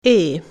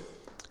É.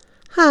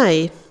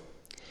 Hai,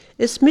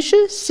 is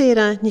mise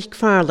Sarah ní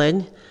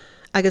Stòrlann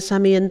agus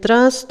am íon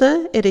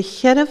drasta ar a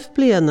cheirh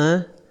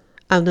bliana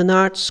an an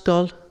art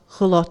scoil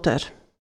chulótar.